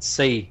bath, and you could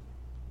see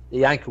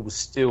the ankle was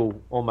still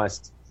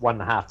almost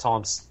 1.5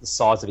 times the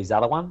size of his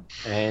other one,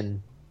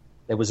 and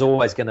there was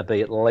always going to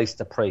be at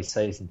least a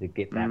pre-season to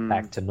get that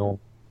back to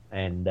normal.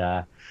 And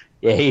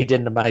he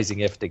did an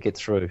amazing effort to get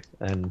through.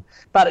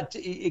 But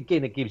it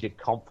gives you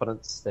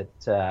confidence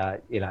that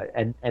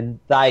and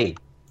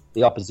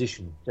the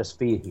opposition, just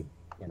fear him,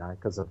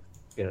 because of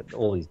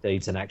all his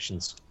deeds and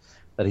actions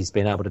that he's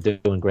been able to do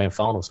in grand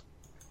finals.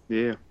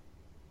 Yeah.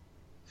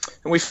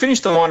 And we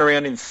finished the line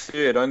around in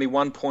third, only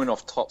 1 point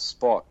off top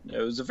spot. It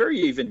was a very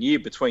even year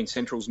between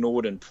Central's,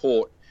 Norwood and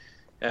Port.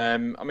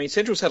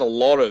 Central's had a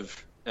lot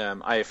of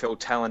AFL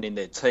talent in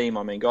their team.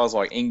 Guys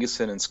like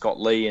Ingerson and Scott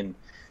Lee and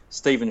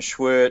Stephen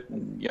Schwert,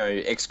 and,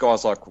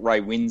 ex-guys like Ray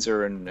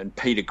Windsor and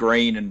Peter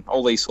Green and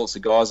all these sorts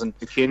of guys. And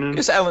McKinnon. I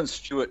guess Alan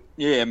Stewart,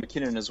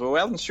 McKinnon as well.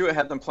 Alan Stewart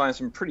had them playing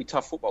some pretty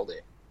tough football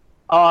there.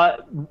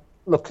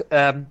 Look,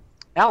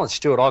 Alan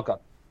Stewart, I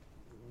got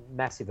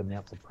massive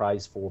amounts of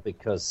praise for,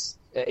 because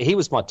he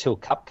was my Till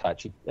Cup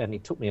coach, and he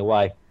took me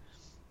away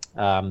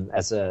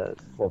as a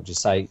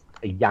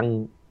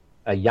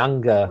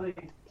younger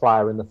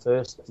player in the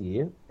first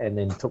year, and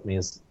then took me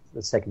as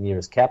the second year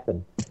as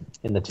captain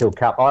in the Till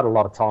Cup. I had a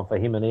lot of time for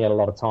him, and he had a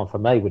lot of time for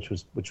me, which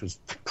was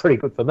pretty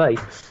good for me.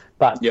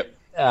 But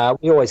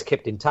we always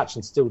kept in touch,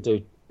 and still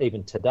do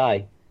even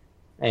today.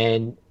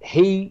 And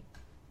he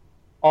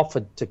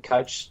offered to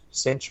coach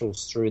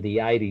Centrals through the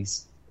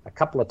 80s a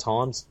couple of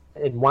times,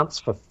 and once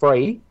for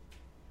free.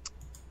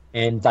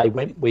 And they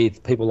went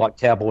with people like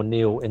Cowboy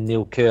Neil and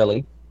Neil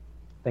Curley,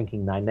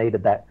 thinking they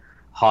needed that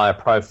higher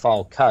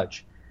profile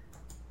coach.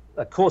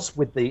 Of course,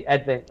 with the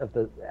advent of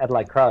the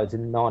Adelaide Crows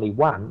in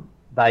 91,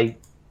 they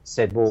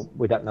said, well,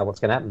 we don't know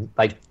what's going to happen.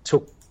 They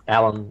took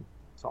Alan's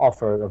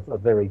offer of a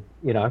very,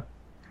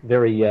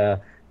 very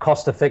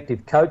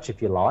cost-effective coach,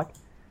 if you like.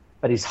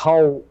 But his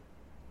whole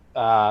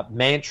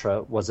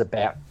mantra was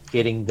about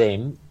getting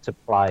them to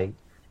play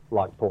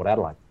like Port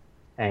Adelaide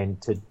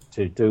and to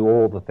do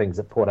all the things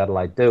that Port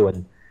Adelaide do.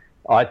 And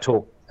I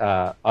talk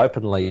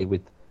openly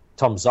with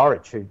Tom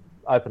Zorich, who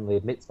openly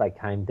admits they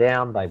came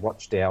down, they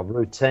watched our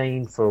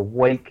routine for a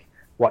week,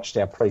 watched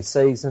our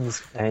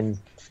pre-seasons, and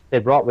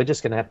said, right, we're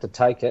just going to have to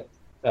take it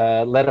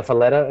letter for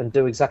letter and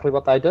do exactly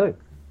what they do.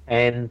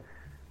 And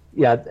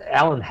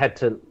Alan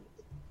had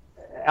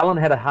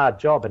a hard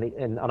job,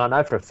 and I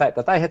know for a fact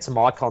that they had some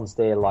icons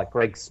there like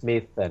Greg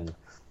Smith and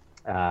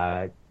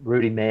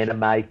Rudy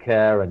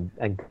Manamaker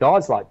and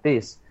guys like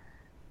this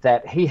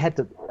that he had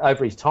to,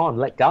 over his time,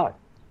 let go.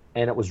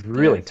 And it was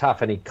really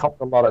tough, and he copped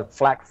a lot of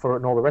flack for it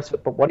and all the rest of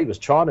it. But what he was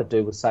trying to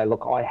do was say,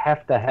 look, I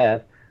have to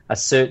have a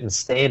certain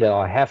standard.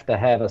 I have to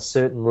have a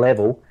certain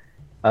level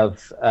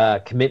of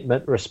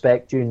commitment,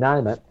 respect, you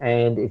name it.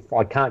 And if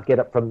I can't get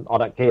it from, I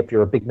don't care if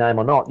you're a big name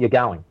or not, you're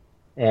going.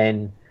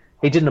 And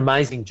he did an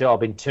amazing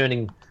job in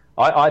turning,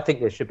 I think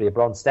there should be a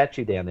bronze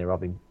statue down there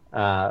of him,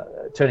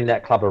 turning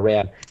that club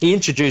around. He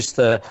introduced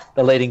the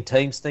leading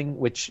teams thing,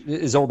 which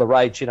is all the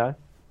rage,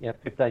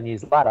 15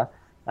 years later.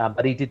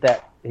 But he did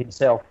that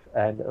himself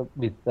and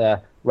with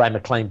Ray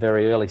McLean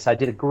very early. So he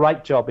did a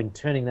great job in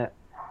turning that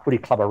footy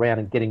club around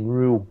and getting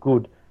real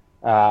good,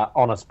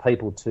 honest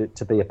people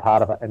to be a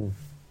part of it. And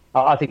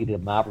I think he did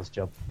a marvellous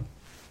job.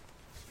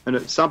 And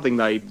it's something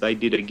they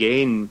did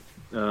again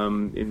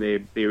in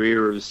their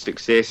era of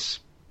success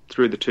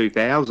through the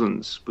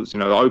 2000s, was,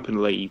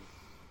 openly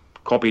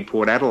copied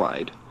Port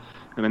Adelaide.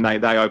 I mean,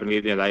 they openly,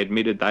 they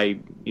admitted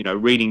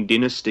Reading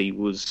Dynasty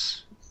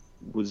was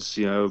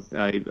a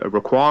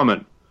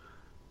requirement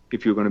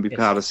if you're going to be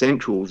part of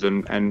Centrals,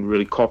 and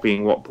really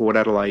copying what Port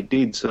Adelaide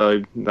did.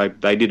 So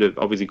they did it,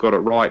 obviously got it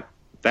right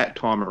that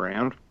time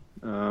around,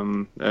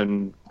 and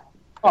went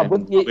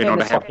on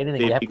to have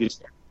their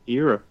biggest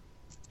era.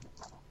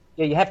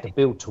 Yeah, you have to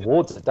build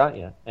towards it, don't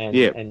you? And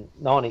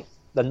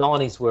the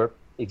 90s were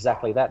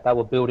exactly that. They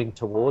were building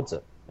towards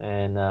it,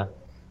 and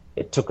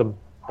it took them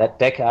that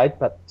decade,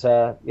 but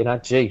they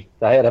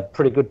had a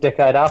pretty good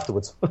decade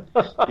afterwards.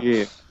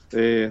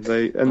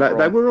 They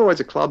were always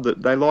a club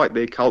that they liked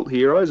their cult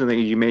heroes. I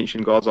think you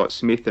mentioned guys like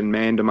Smith and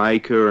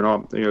Mandamaker, and I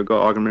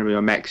can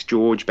remember Max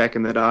George back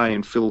in the day,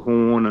 and Phil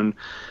Horn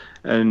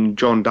and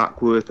John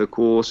Duckworth, of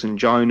course, and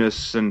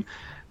Jonas, and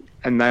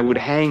they would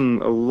hang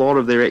a lot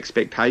of their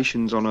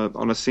expectations on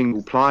a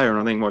single player. And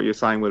I think what you're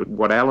saying,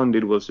 what Alan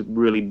did was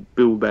really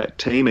build that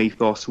team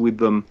ethos with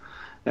them,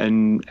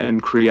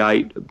 and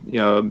create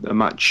a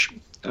much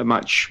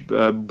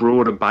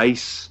broader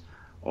base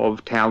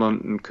of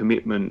talent and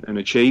commitment and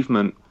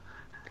achievement,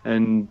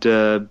 and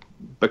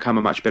become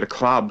a much better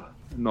club,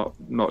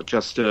 not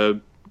just a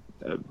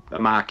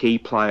marquee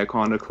player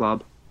kind of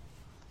club.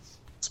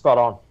 Spot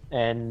on.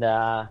 And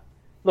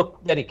look,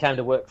 then he came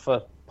to work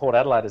for Port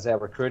Adelaide as our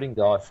recruiting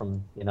guy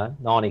from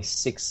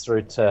 96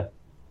 through to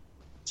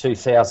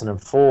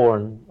 2004,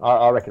 and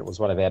I reckon it was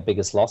one of our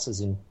biggest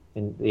losses in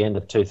the end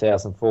of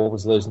 2004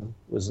 was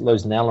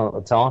losing Alan at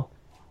the time.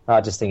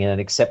 I just think he had an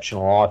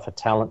exceptional eye for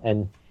talent,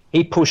 and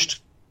he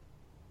pushed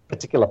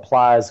particular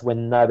players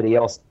when nobody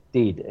else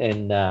did.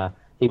 And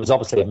he was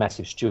obviously a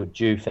massive Stuart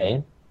Dew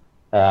fan,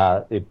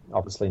 who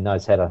obviously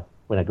knows how to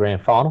win a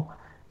grand final.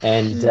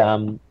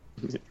 And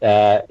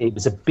he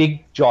was a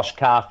big Josh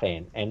Carr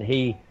fan, and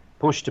he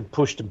pushed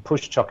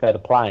Choco to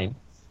play him,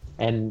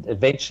 and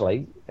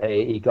eventually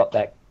he got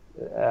that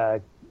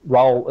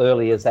role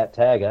early as that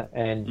tagger,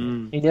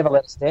 and he never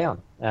let us down.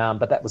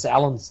 But that was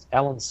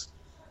Alan's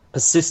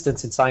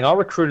persistence in saying, I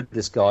recruited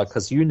this guy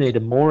because you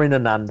needed more in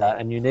and under,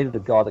 and you needed a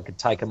guy that could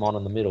take him on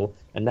in the middle,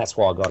 and that's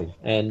why I got him.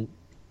 And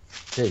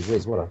gee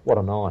whiz, what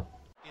a night.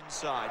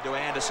 Inside to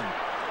Anderson.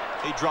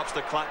 He drops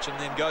the clutch and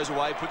then goes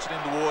away, puts it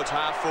in towards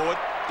half forward.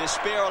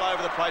 Despair all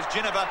over the place.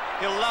 Ginniver,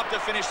 he'll love to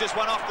finish this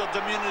one off, the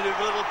diminutive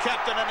little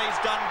captain, and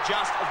he's done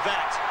just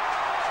that.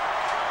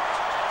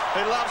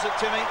 He loves it,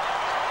 Timmy,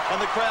 and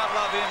the crowd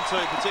love him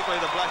too,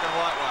 particularly the black and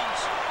white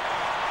ones.